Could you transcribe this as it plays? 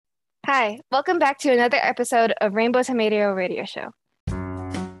Hi, welcome back to another episode of Rainbow Tomato Radio Show.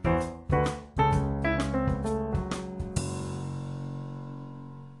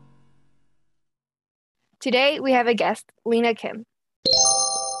 Today we have a guest, Lina Kim.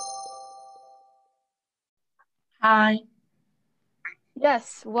 Hi,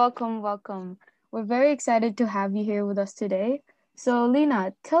 Yes, welcome. We're very excited to have you here with us today. So,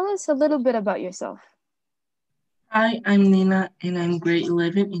 Lina, tell us a little bit about yourself. I'm Nina and I'm grade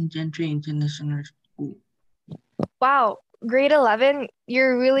 11 in Gentry International School. Wow, grade 11,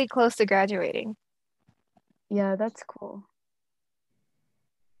 you're really close to graduating. Yeah, that's cool.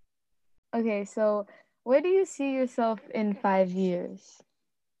 Okay, so where do you see yourself in 5 years?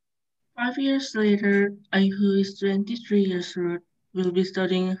 5 years later, I, who is 23 years old, will be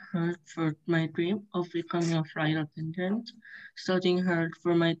studying hard for my dream of becoming a flight attendant, studying hard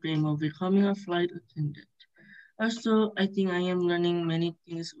for my dream of becoming a flight attendant. Also, I think I am learning many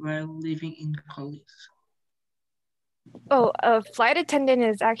things while living in college. Oh, a flight attendant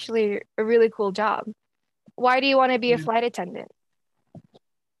is actually a really cool job. Why do you want to be a Yeah. flight attendant?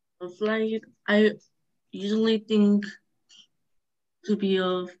 A flight, I usually think to be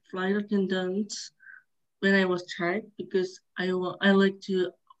a flight attendant when I was child because I like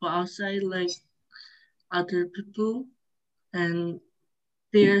to go outside like other people and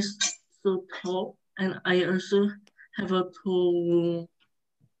they're so tall and I also have a tall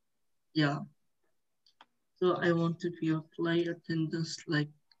yeah. So I want to be a flight attendant like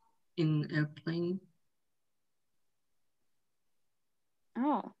in airplane.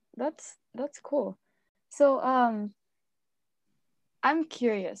 Oh, that's cool. So, I'm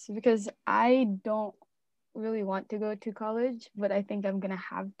curious because I don't really want to go to college, but I think I'm gonna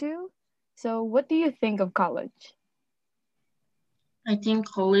have to. So, what do you think of college? I think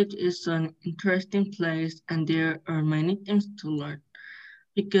college is an interesting place and there are many things to learn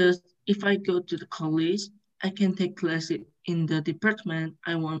because if I go to the college, I can take classes in the department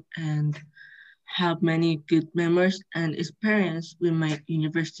I want and have many good memories and experience with my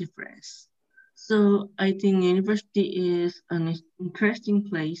university friends. So I think university is an interesting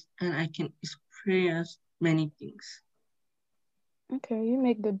place and I can experience many things. Okay, you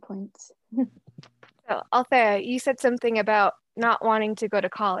make good points. So, Althea, you said something about not wanting to go to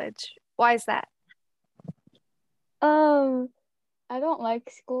college. Why is that? Um, I don't like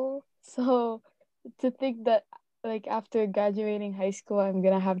school, so to think that like after graduating high school, I'm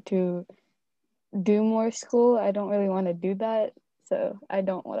gonna have to do more school, I don't really want to do that, so I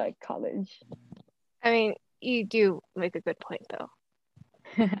don't like college. I mean, you do make a good point,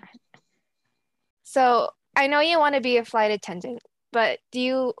 though. So, I know you want to be a flight attendant, but do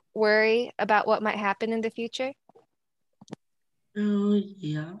you worry about what might happen in the future? Oh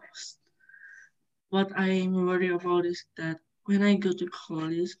yeah. What I'm worried about is that when I go to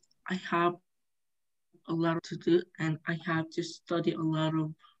college, I have a lot to do and I have to study a lot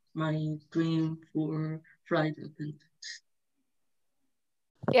of my dream for flight attendant.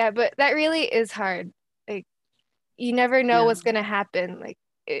 Yeah, but that really is hard. Like, you never know Yeah. what's going to happen. Like,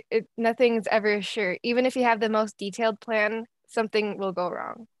 nothing's ever sure. Even if you have the most detailed plan, something will go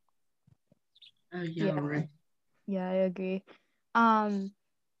wrong. Yeah, Yeah, right. yeah, I agree. Um,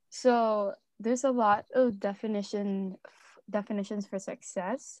 so there's a lot of definitions for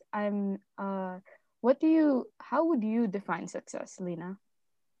success. How would you define success, Lena?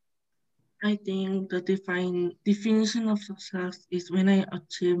 I think the definition of success is when I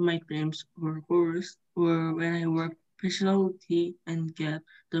achieve my dreams or goals, or when I work passionately and get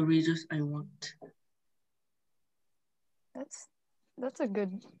the results I want. That's that's a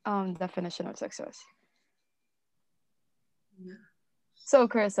good definition of success. Yeah. So,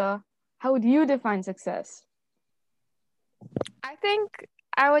 Carissa, how would you define success? I think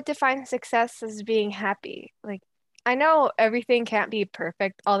I would define success as being happy. Like, I know everything can't be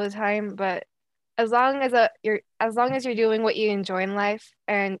perfect all the time, but as long as you're doing what you enjoy in life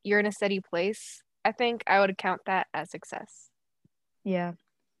and you're in a steady place, I think I would count that as success. Yeah,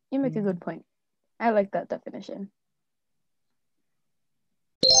 you make a good point. I like that definition.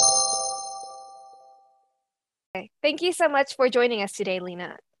 Okay. Thank you so much for joining us today,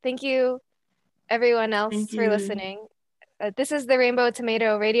 Lena. Thank you, everyone else, Thank for you. listening. This is the Rainbow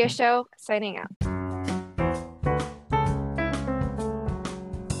Tomato Radio Show, signing out.